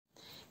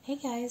Hey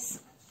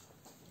guys,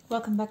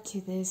 welcome back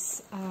to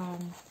this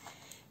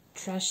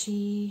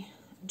trashy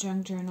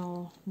junk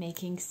journal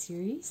making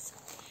series.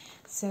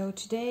 So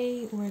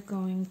today we're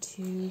going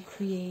to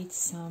create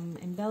some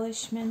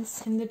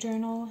embellishments in the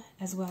journal,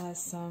 as well as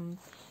some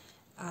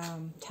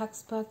tag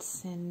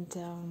spots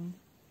and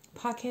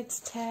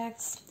pocket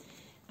tags,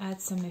 add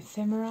some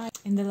ephemera.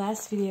 In the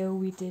last video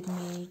we did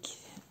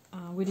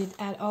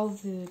add all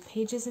the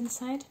pages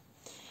inside,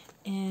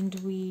 and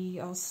we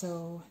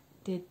also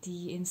did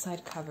the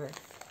inside cover.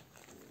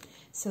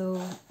 So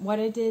what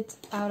I did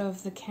out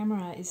of the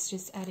camera is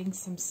just adding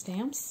some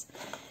stamps,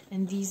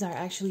 and these are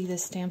actually the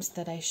stamps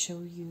that I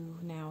show you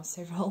now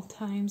several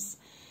times,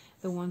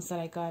 the ones that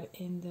I got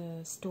in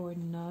the store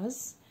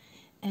Nuz,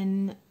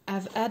 and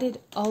I've added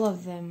all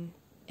of them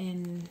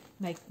in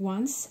like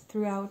once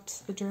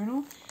throughout the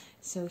journal.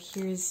 So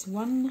here's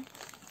one,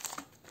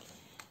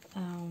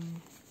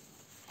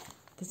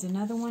 there's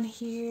another one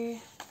here,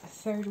 a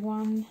third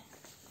one.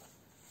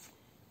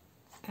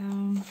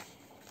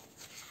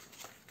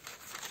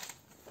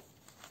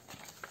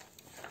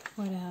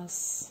 What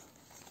else?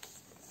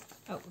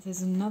 Oh,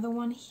 there's another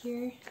one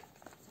here.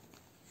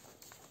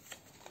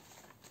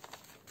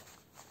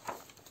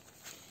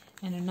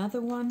 And another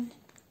one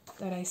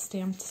that I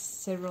stamped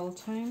several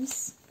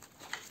times.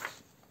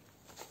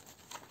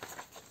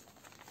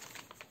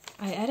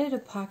 I added a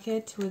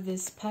pocket with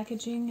this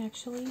packaging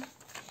actually.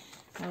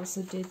 I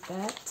also did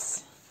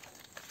that.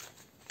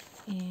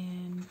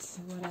 And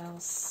what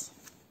else?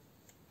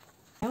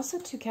 I also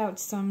took out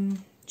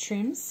some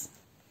trims,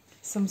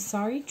 some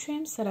sari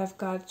trims that I've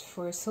got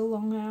for so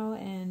long now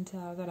and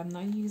that I'm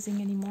not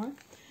using anymore.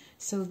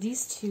 So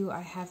these two I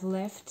have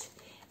left,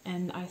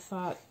 and I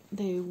thought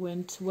they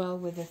went well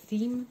with the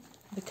theme,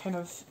 the kind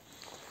of,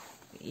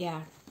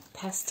 yeah,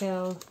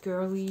 pastel,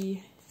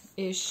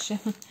 girly-ish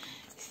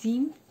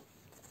theme.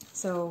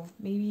 So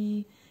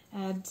maybe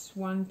add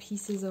one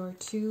pieces or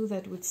two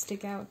that would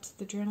stick out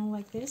the journal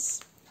like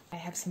this. I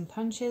have some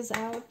punches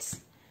out.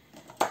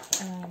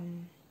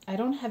 I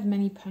don't have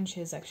many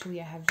punches actually.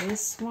 I have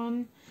this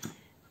one,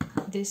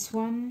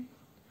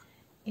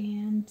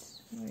 and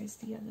where is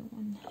the other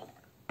one?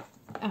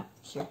 Oh,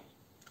 here.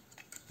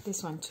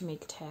 This one to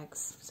make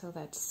tags. So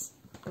that's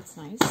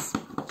nice.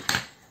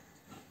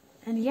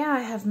 And yeah,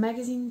 I have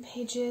magazine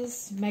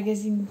pages,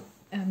 magazines,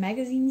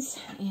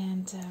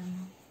 and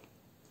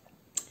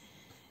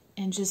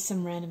just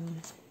some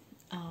random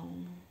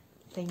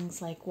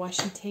things like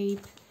washi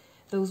tape.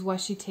 Those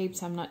washi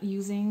tapes I'm not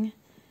using.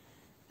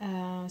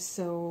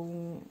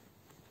 So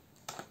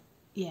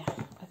yeah,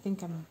 I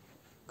think I'm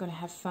gonna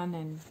have fun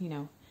and, you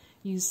know,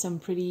 use some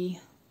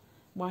pretty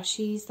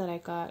washis that I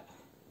got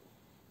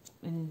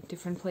in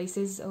different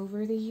places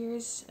over the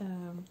years.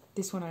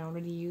 This one I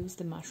already used,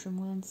 the mushroom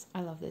ones.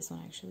 I love this one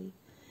actually.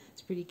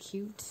 It's pretty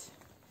cute.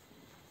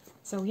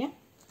 So yeah,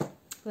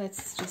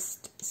 let's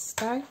just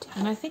start.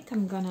 And I think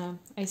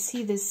I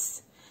see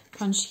this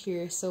punch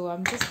here, so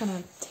I'm just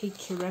gonna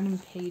take a random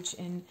page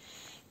and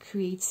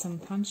create some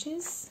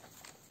punches.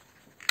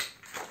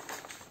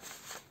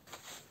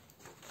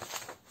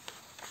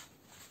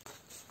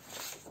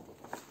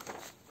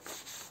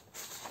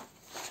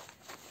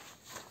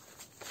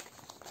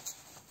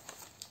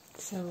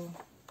 So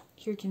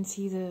here you can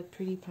see the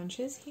pretty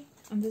punches here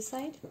on this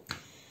side.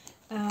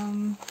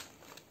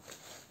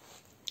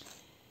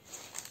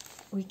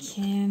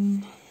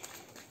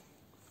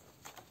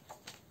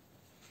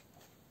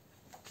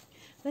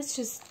 Let's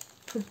just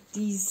put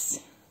these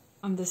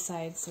on the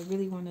sides. I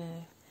really want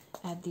to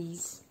add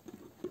these.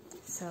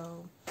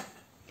 So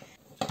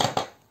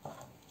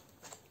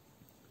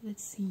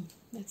let's see.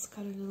 Let's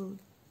cut a little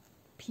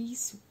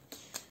piece.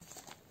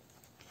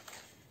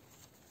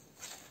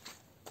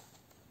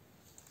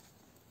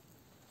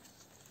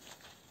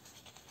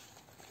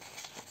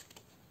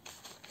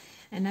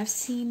 And I've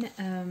seen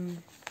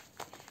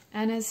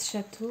Anna's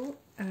Chateau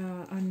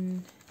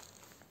on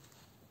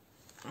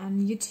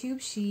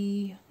YouTube.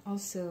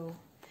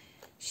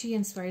 She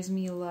inspires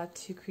me a lot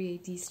to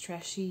create these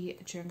trashy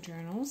junk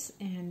journals,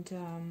 and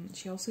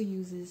she also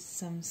uses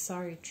some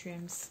sari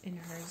trims in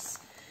hers,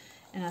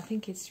 and I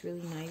think it's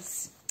really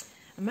nice.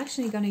 I'm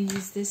actually gonna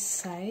use this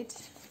side,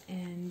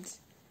 and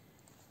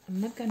I'm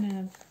not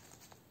gonna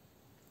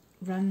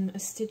run a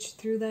stitch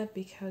through that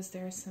because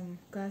there are some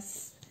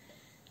glass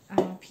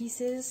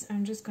pieces.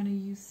 I'm just gonna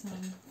use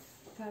some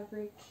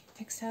fabric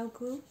textile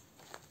glue.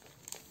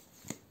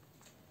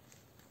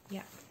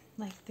 Yeah,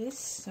 like this.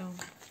 So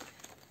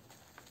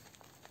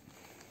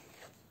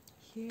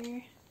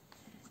here,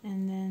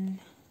 and then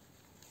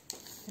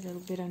a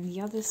little bit on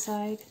the other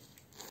side.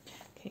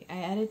 Okay,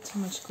 I added too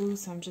much glue,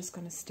 so I'm just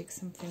gonna stick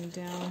something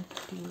down.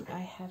 I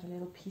have a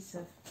little piece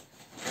of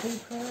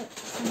paper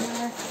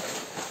somewhere.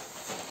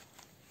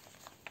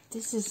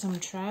 This is some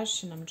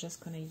trash, and I'm just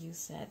gonna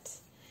use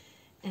that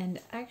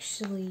and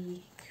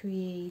actually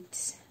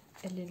create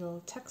a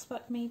little tuck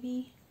spot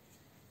maybe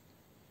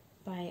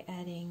by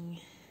adding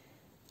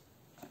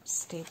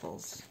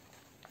staples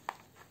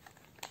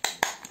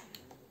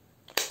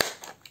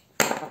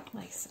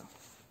like so.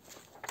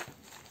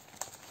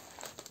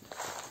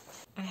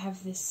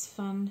 have this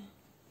fun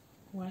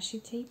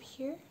washi tape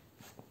here.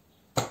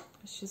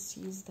 Let's just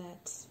use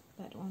that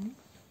one.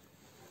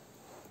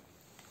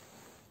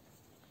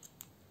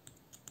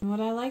 And what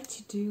I like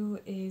to do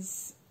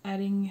is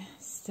adding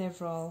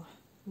several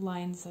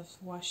lines of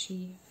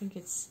washi. I think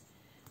it's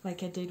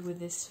like I did with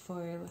this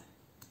foil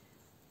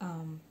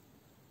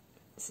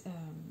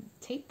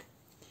tape.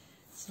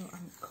 So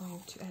I'm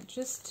going to add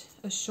just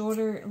a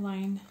shorter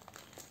line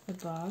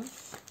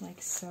above,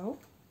 like so.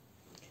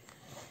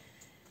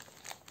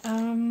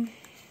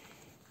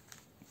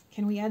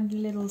 Can we add a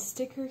little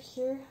sticker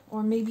here,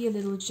 or maybe a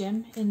little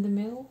gem in the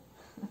middle?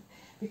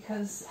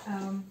 Because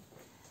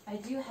I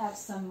do have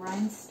some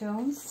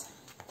rhinestones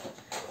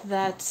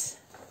that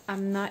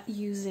I'm not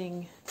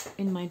using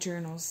in my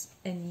journals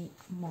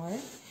anymore,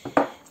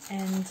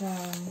 and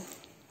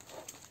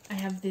I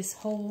have this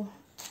whole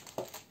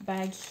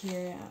bag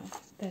here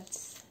that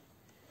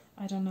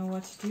I don't know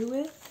what to do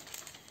with.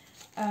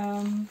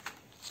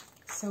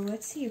 So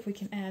let's see if we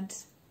can add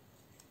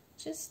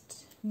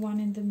just one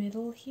in the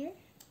middle here.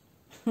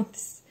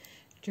 This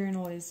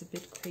journal is a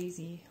bit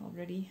crazy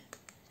already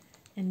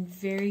and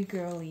very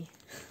girly.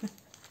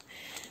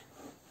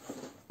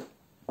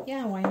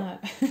 Yeah, why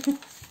not?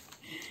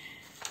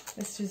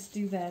 Let's just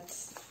do that.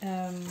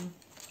 And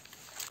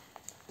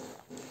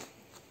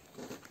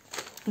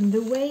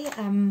the way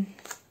I'm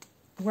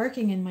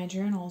working in my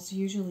journals,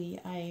 usually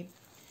I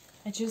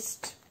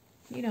just,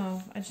 you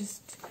know,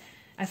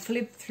 I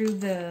flip through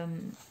the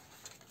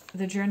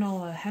journal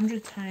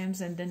 100 times,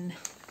 and then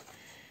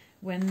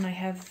when I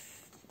have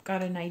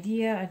got an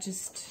idea,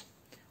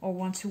 or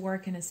want to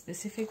work in a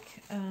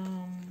specific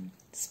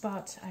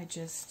spot, I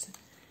just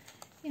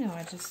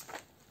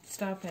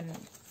stop and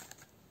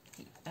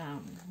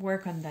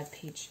work on that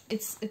page.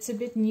 It's a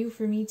bit new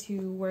for me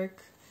to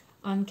work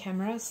on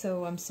camera,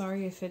 so I'm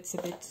sorry if it's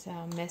a bit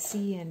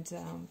messy, and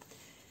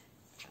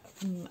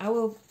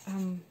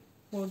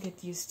we'll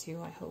get used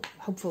to, I hope,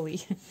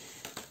 hopefully.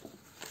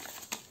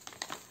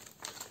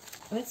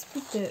 Let's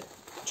put the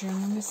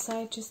journal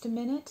aside just a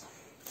minute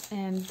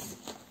and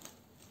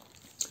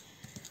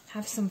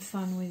have some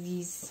fun with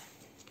these.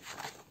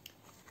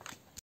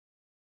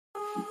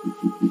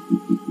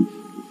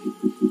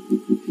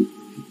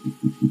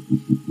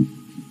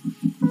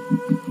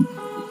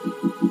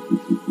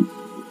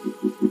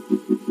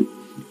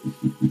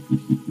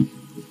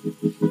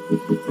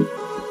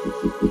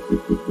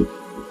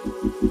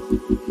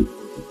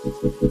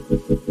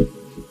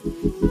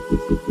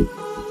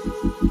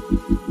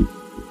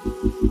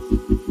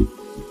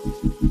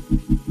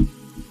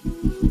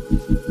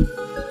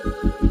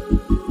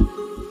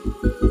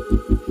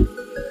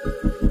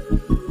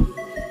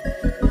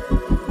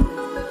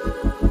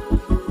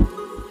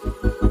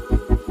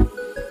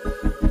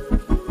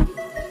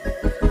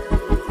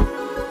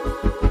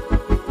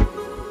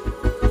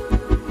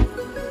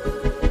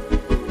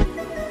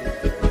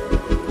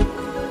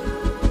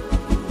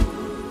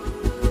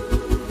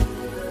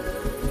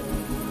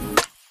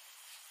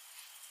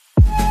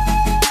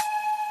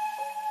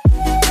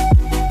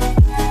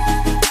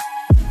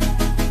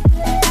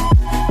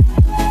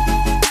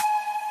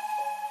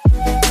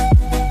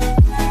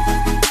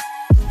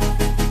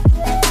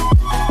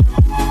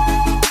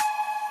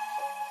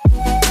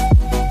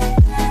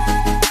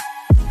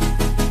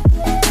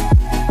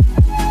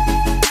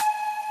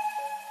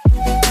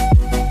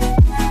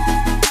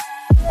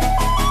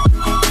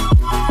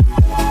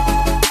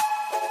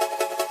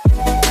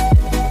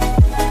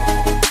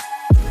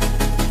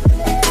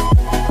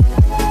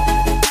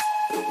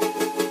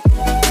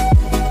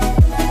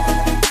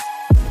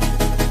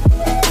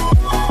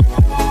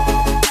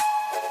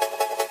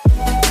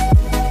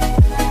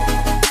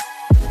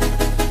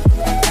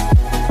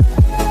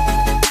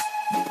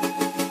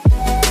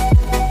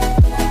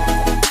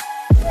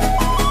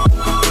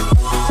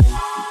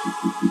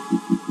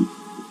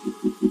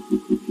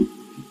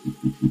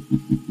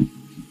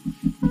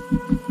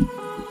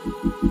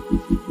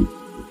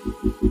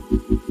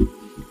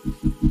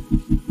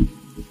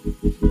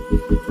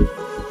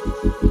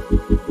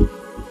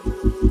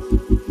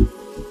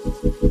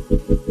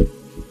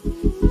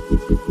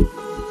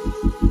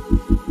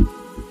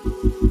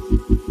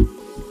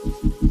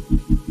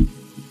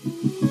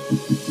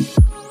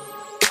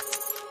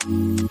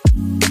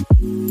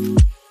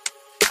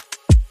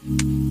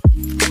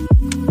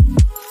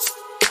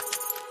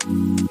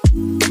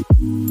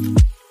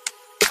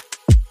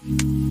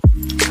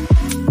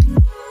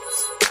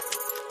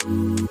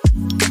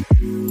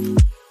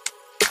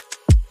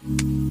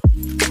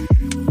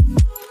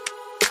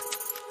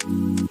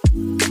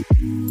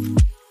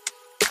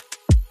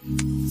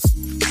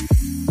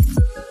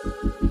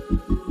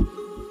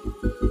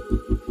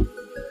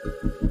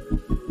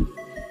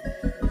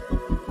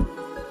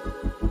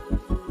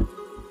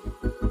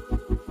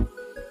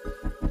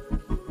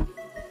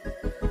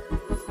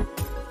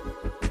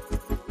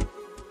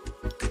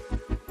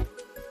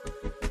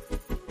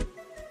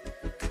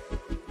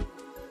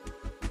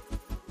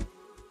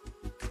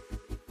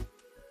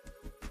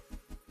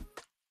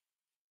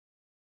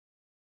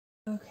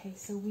 Okay,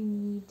 so we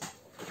need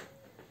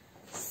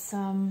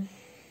some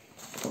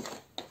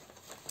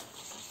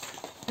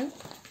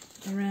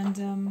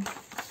random,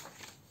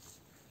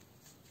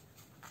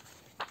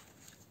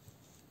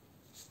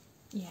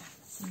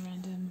 some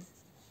random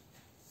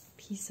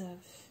piece of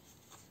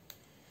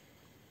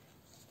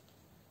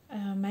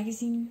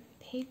magazine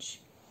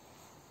page.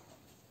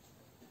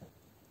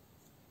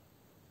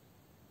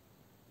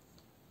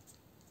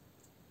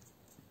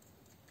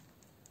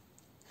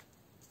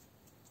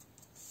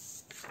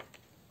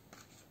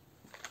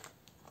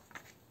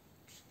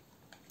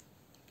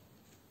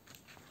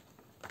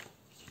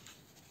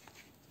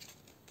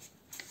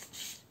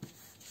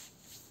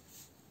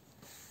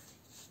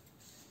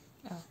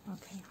 Oh,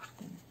 okay,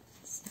 then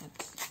it's not,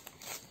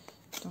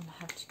 don't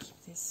have to keep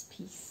this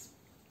piece.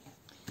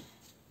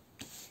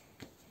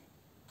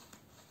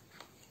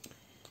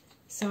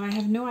 So I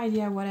have no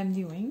idea what I'm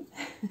doing,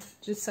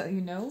 just so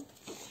you know.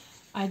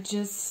 I don't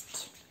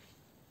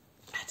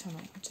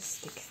know, I just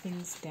stick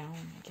things down,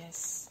 I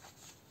guess.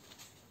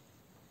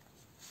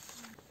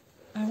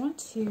 I want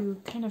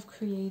to kind of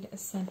create a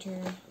center,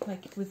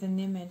 like with an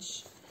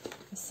image,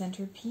 a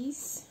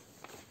centerpiece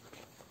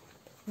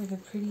with a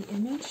pretty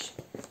image,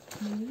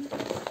 maybe.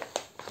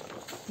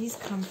 These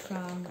come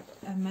from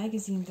a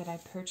magazine that I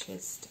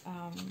purchased.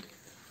 How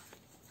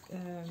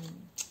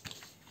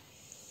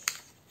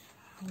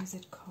is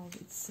it called?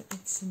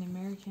 It's an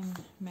American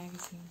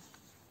magazine,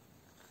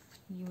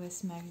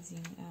 US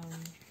magazine.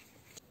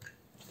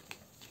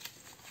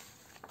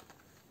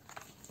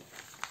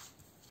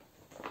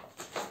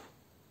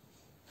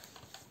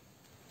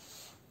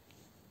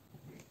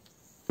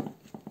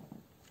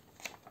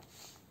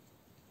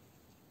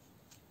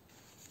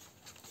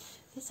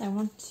 I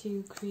want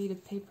to create a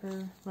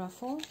paper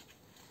ruffle,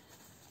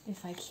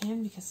 if I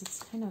can, because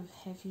it's kind of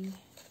heavy.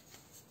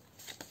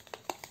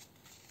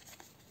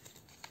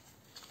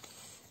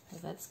 So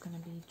that's going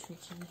to be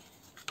tricky.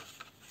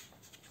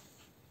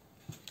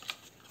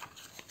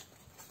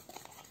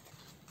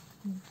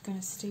 I'm going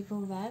to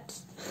staple that.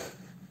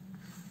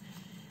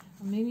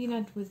 Or maybe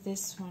not with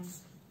this one.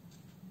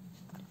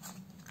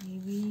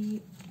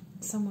 Maybe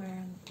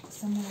somewhere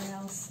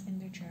else in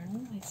the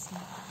journal. Let's see.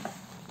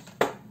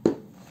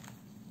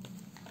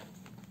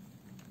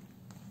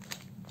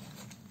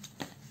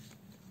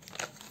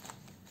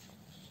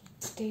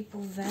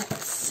 Staple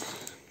that.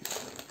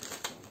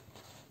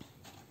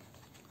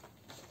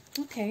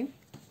 Okay.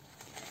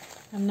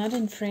 I'm not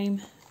in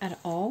frame at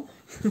all.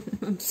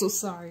 I'm so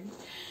sorry.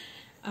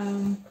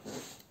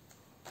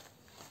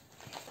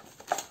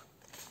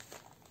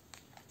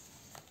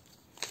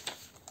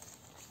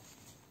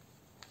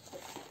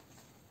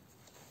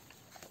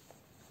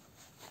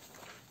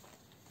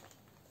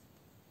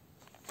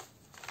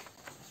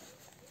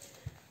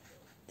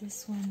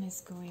 This one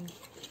is going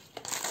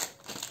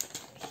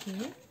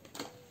here.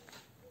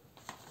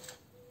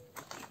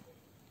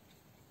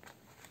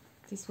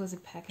 This was a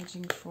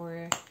packaging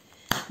for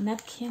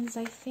napkins,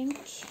 I think.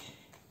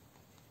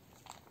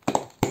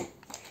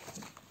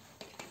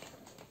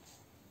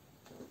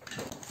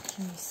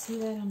 Can you see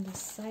that on the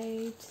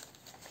side?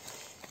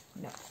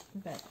 No,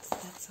 but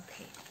that's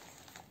okay.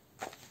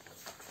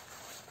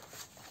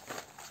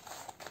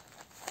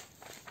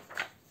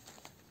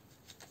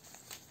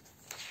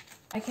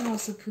 I can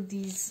also put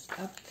these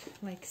up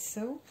like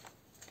so.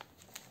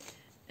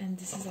 And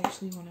this is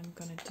actually what I'm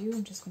gonna do.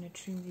 I'm just gonna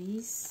trim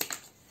these.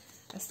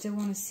 I still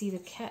want to see the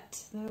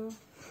cat though.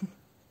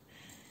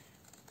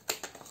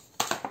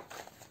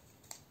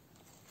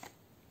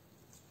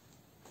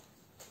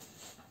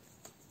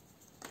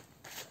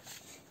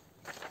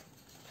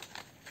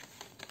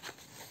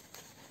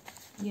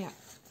 Yeah,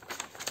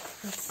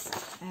 let's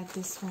add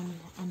this one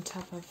on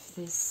top of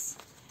this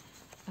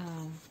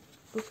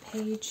book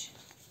page.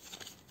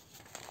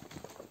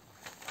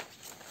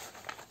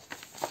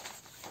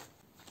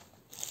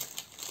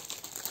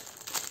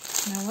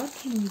 Now what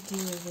can we do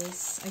with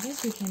this? I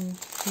guess we can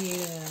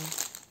create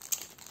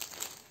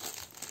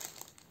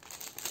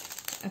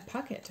a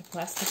pocket, a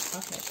plastic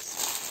pocket.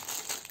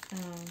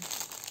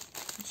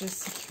 Just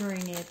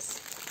securing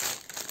it.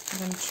 I'm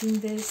going to trim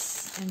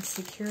this and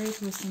secure it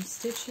with some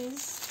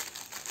stitches.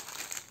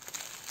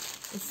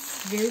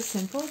 It's very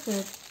simple,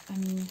 but I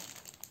mean,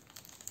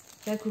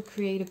 that could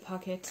create a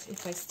pocket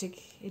if I stick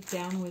it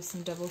down with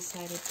some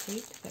double-sided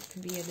tape. That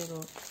could be a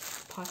little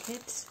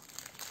pocket.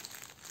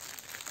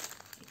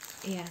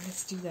 Yeah,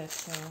 let's do that.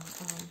 So,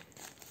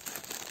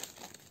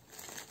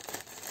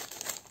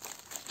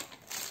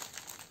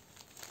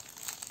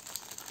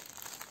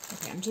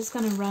 okay, I'm just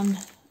gonna run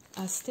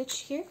a stitch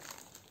here,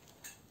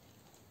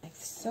 like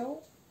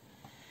so,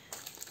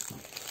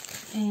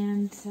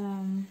 and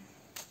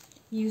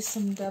use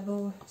some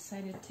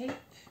double-sided tape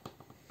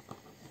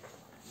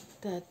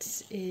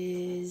that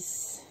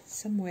is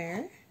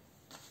somewhere.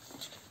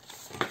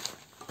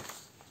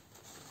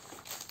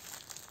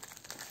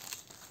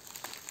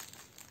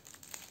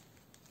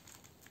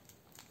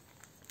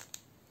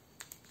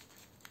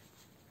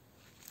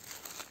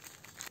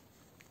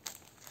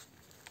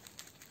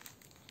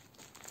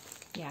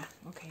 Yeah,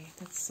 okay,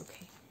 that's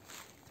okay.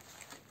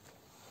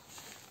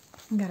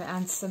 I'm gonna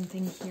add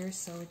something here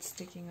so it's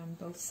sticking on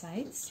both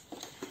sides.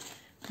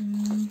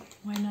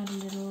 Why not a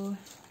little,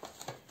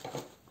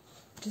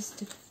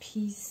 just a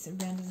piece, a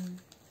random.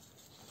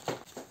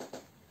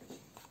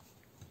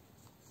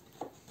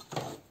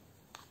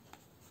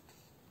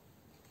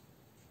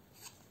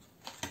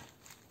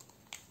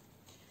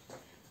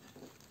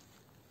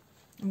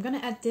 I'm gonna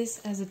add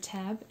this as a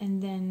tab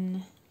and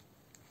then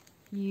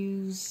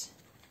use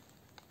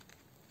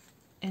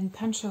and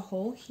punch a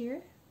hole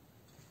here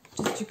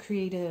just to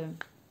create a,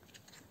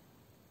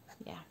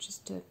 yeah,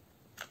 just a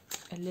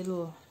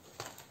little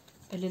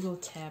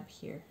tab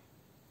here.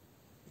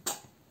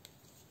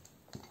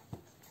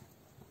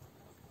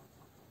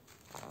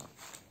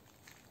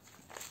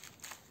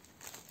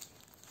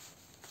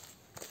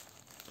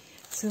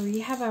 So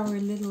we have our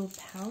little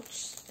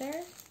pouch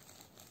there,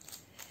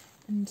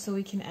 and so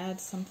we can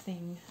add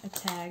something, a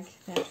tag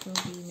that we'll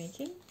be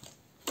making,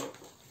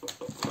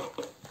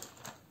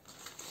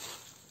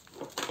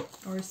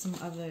 or some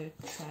other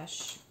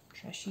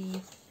trashy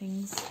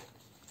things.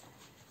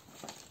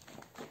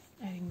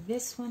 Adding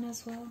this one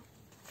as well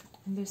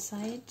on the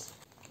side.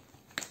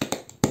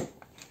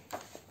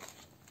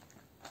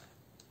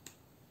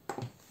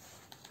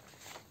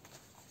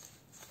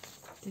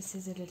 This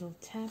is a little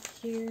tab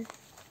here.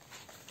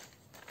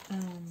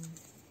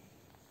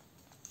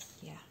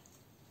 Yeah.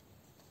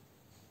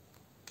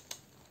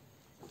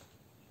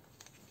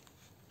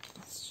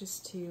 It's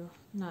just to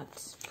not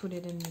put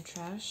it in the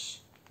trash.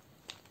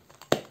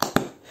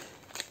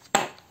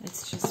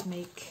 Let's just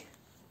make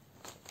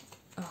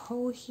a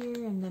hole here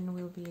and then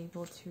we'll be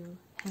able to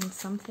hang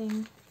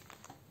something.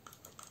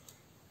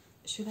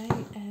 Should I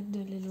add a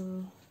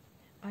little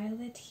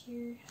eyelet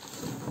here?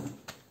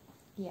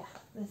 Yeah,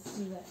 let's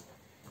do that.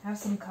 I have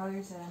some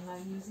colors that I'm not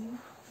using,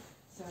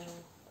 so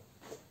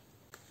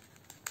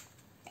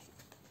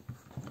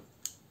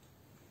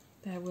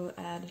that will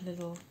add a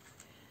little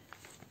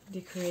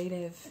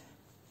decorative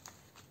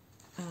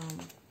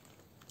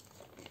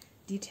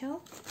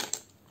detail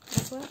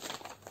as well.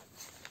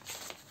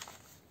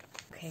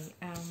 Okay,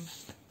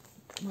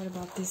 what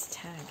about this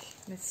tag?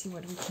 Let's see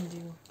what we can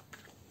do.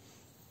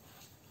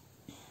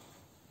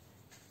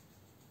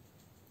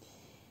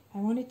 I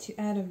wanted to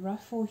add a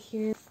ruffle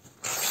here.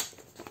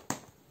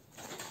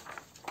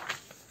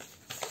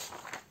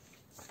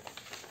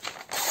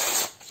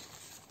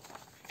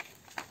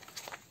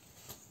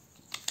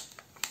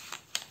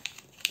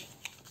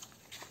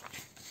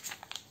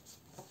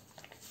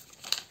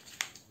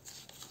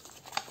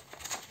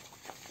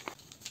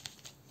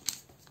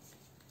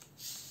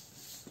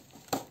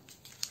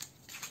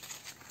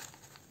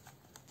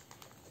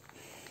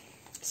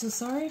 So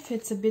sorry if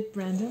it's a bit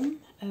random.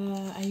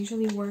 I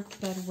usually work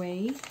that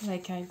way.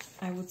 Like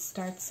I would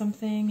start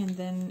something and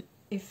then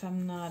if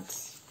I'm not,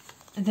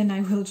 and then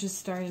I will just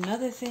start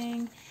another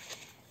thing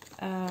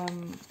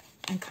and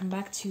come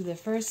back to the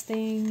first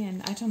thing.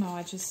 And I don't know.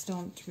 I just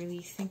don't really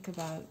think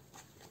about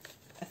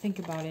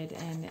it.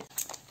 And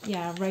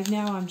yeah, right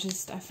now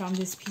I found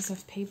this piece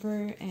of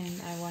paper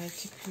and I wanted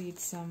to create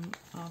some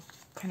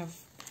kind of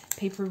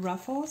paper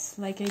ruffles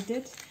like I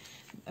did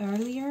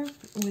earlier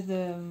with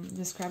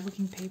the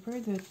scrapbooking paper.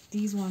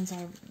 These ones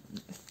are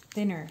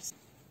thinner,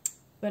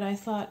 but I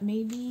thought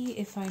maybe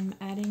if I'm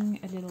adding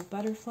a little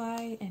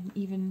butterfly and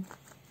even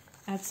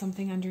add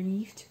something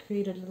underneath to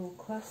create a little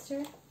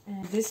cluster.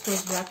 And this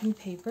was wrapping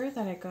paper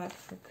that I got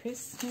for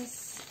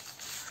Christmas,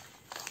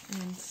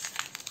 and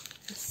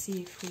let's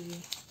see if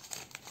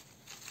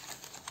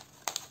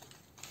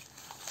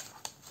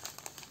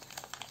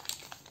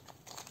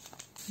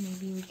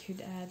maybe we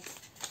could add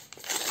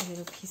a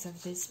little piece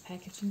of this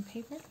packaging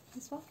paper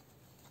as well.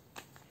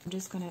 I'm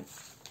just gonna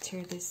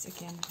tear this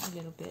again a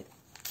little bit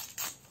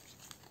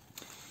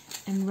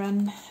and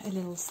run a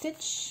little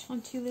stitch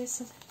onto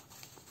this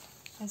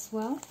as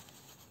well.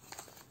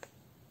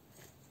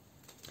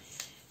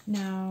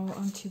 Now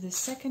onto the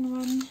second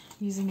one,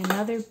 using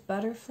another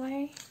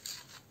butterfly,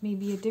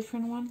 maybe a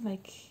different one,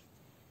 like,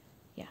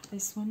 yeah,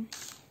 this one.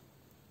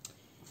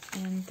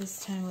 And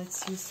this time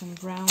let's use some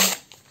brown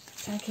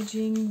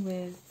packaging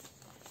with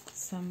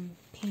some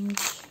pink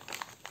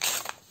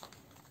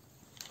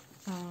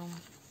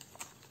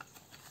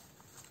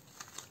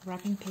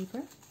wrapping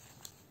paper.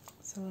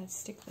 So let's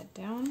stick that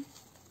down.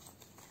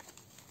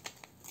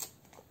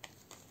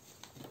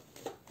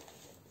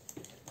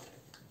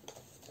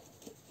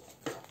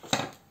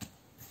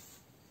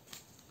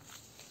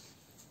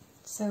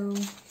 So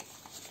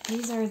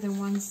these are the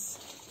ones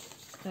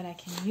that I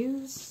can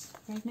use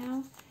right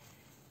now,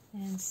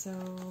 and so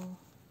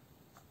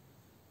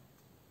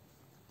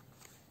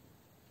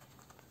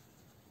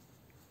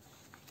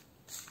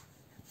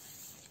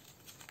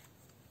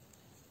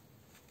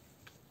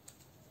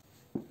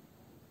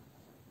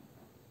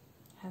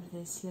have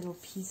this little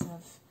piece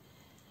of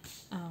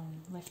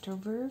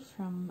leftover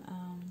from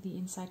the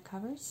inside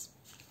covers,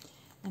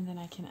 and then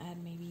I can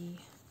add maybe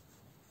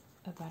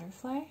a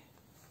butterfly,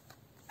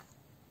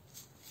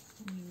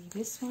 maybe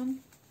this one.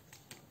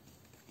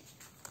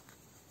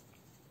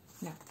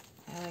 No,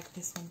 I like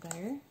this one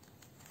better.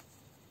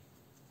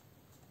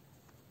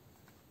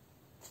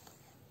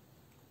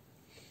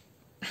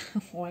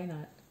 Why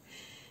not?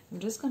 I'm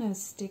just gonna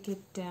stick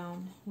it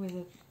down with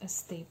a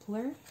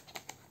stapler.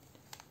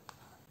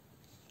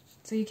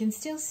 So you can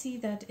still see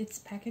that it's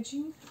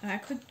packaging. I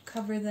could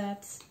cover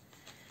that.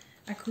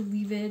 I could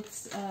leave it.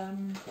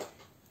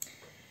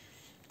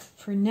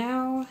 For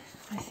now,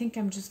 I think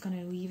I'm just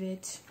gonna leave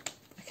it.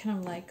 I kind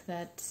of like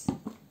that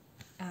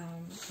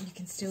you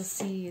can still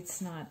see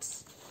it's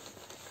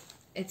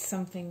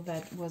something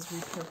that was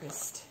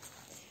repurposed.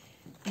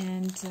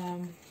 And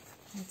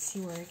let's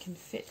see where it can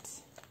fit.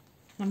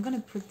 I'm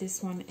gonna put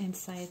this one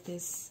inside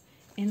this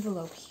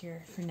envelope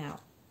here for now.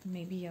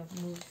 Maybe I'll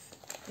move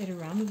it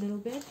around a little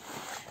bit.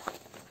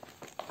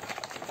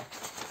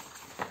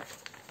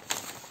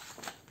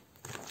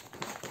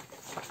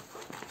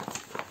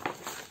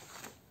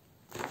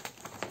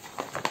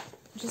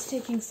 Just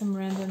taking some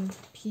random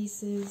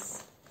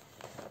pieces,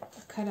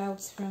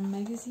 cutouts from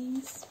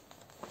magazines.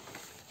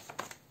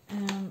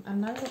 I'm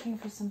not looking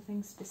for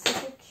something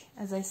specific.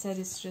 As I said,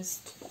 it's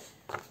just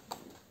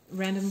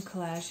random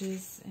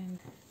collages.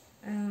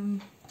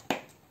 And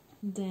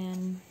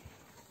then,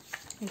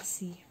 let's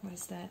see, what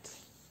is that?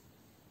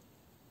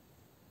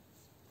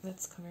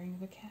 That's covering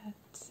the cat,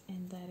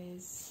 and that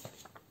is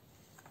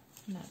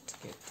not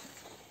good.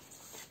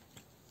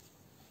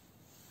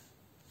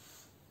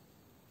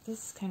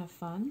 This is kind of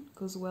fun,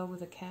 goes well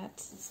with a cat,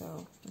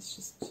 so let's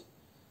just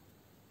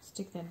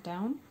stick that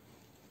down.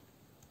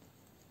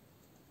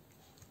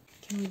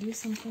 Can we do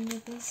something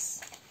with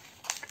this?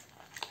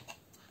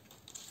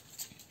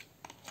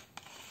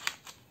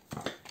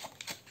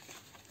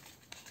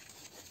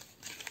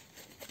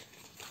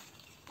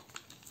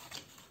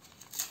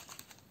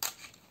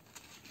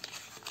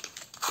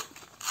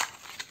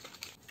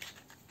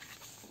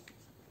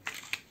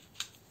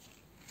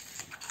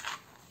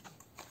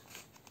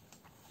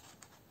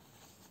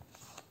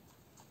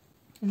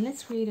 And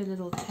let's create a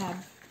little tab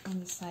on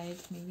the side,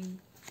 maybe.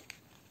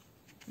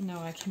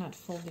 No, I cannot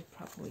fold it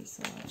properly,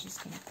 so I'm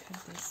just going to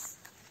cut this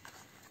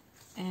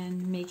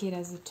and make it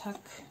as a tuck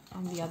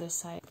on the other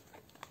side.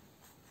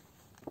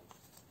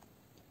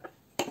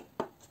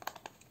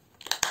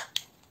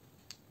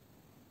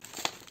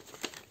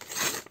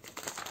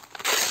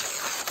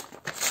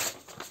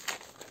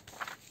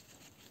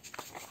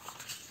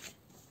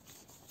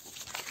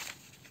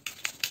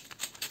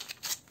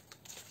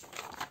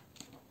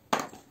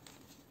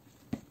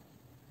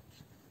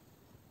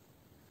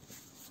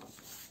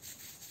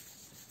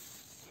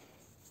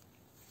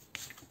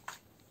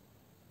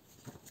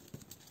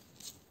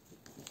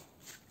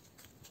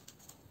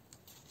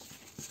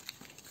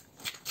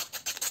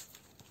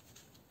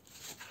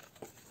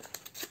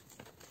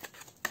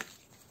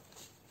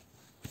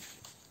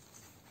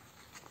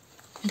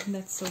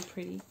 That's so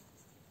pretty.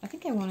 I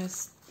think I want to...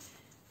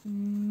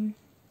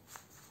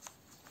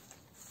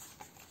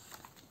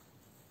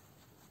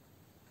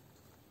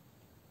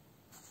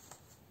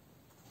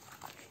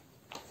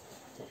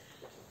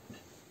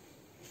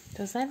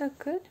 Does that look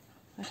good?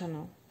 I don't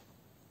know.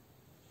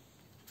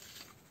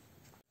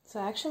 So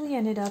I actually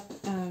ended up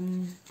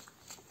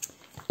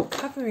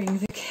covering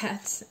the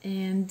cat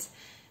and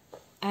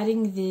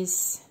adding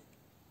this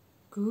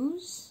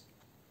goose.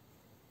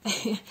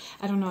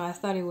 I don't know, I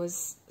thought it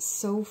was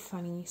so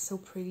funny, so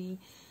pretty.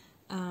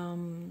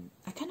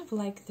 I kind of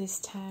like this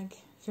tag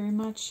very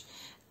much.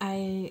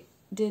 I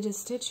did a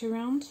stitch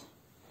around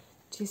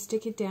to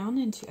stick it down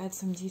and to add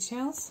some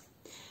details.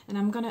 And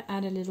I'm gonna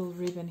add a little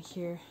ribbon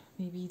here,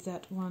 maybe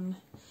that one,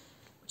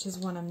 which is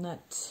one I'm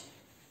not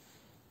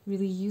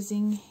really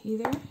using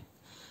either.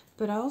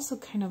 But I also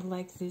kind of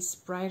like this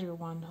brighter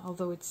one,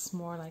 although it's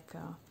more like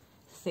a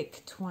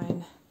thick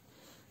twine.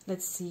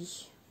 Let's see.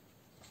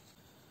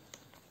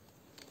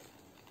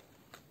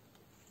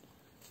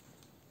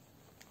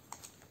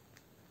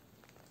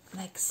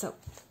 Like so.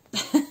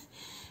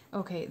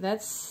 Okay,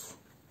 that's...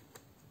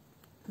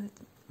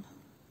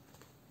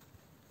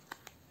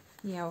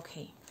 Yeah,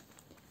 okay.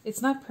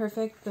 It's not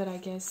perfect, but I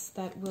guess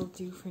that will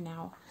do for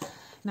now.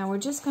 Now we're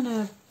just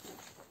gonna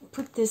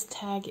put this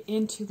tag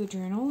into the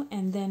journal,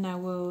 and then I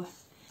will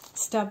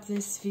stop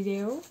this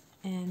video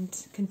and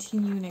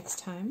continue next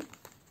time.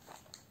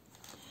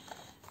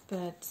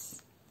 But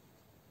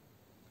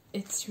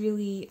it's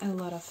really a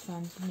lot of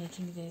fun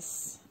making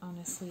this,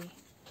 honestly.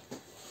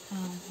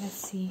 Let's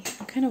see,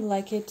 I kind of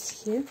like it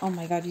here. Oh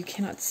my god, you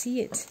cannot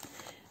see it.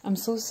 I'm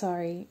so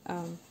sorry.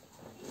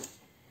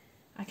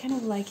 I kind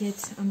of like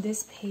it on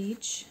this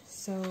page,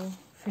 so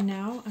for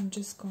now I'm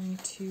just going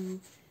to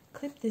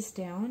clip this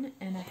down,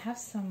 and I have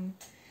some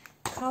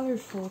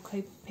colorful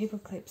paper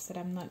clips that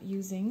I'm not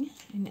using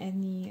in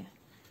any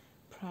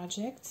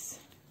projects,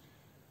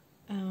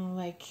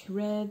 like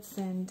reds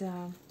and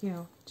you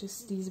know,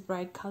 just these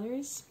bright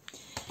colors.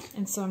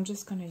 And so I'm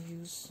just gonna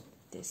use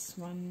this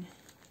one,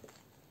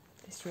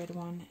 this red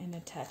one, and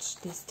attach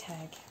this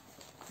tag.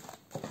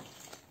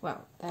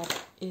 Wow,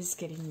 that is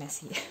getting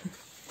messy.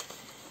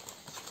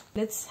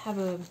 Let's have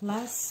a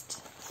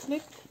last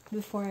flip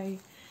before I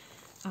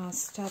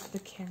stop the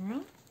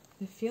camera,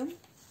 the film.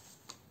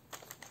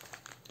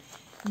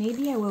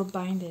 Maybe I will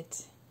bind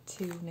it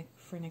to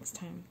for next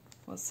time.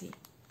 We'll see.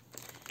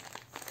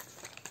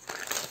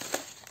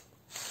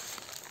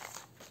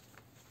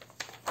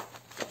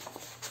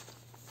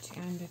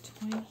 kind of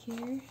twine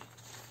here.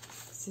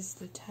 This is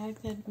the tag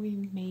that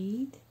we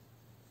made.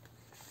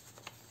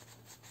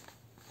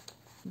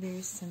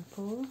 Very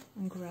simple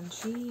and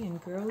grungy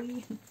and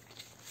girly.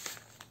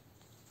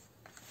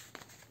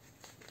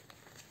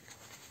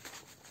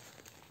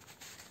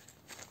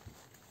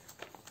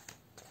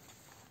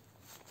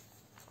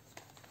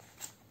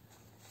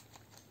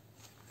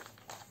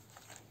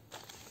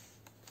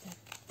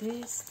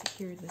 This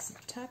here, there's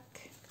a tuck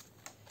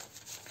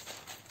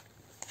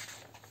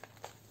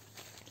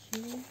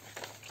here.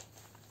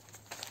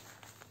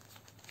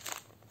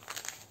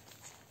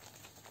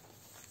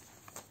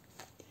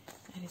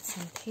 Added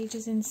some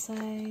pages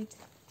inside.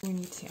 We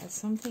need to add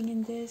something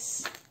in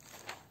this,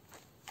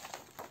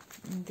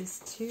 and this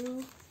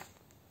too,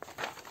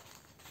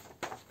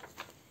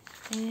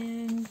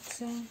 and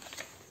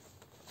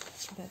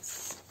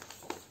that's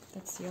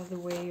the other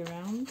way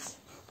around.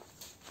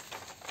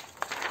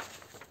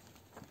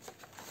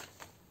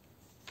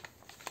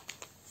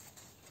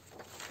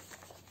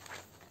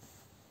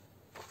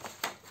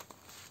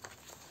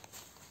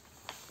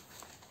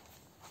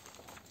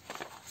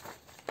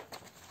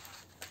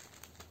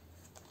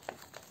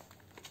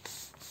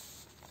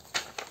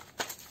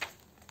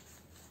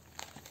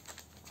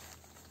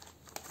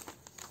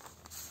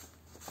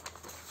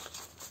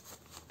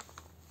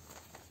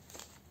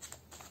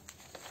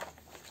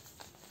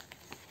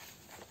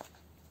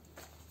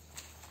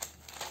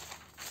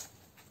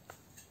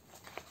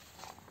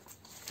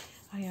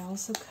 I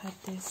also cut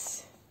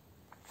this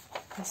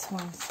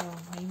one, so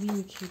maybe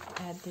we could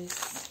add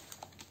this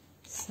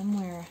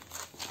somewhere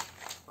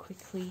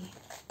quickly.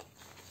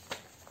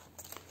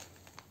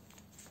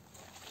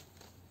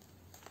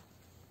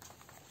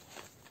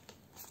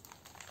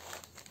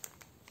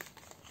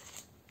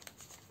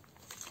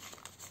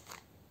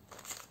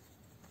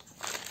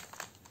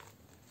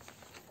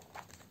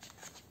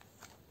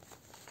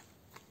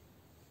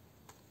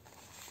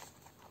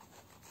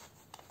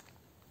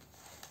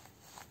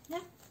 Yeah,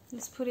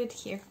 let's put it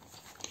here.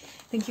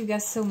 Thank you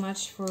guys so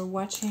much for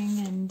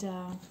watching and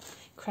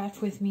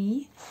craft with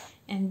me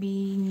and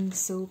being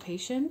so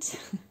patient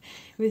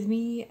with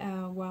me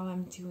while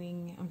I'm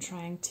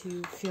trying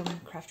to film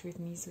Craft with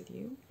Me's with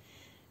you.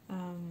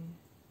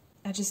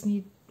 I just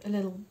need a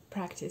little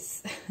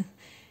practice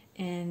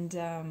and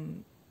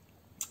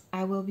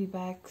I will be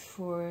back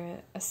for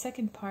a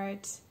second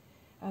part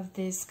of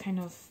this kind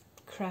of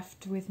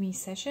Craft with Me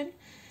session.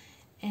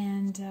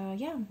 And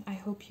yeah, I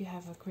hope you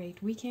have a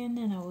great weekend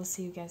and I will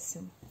see you guys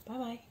soon. Bye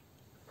bye.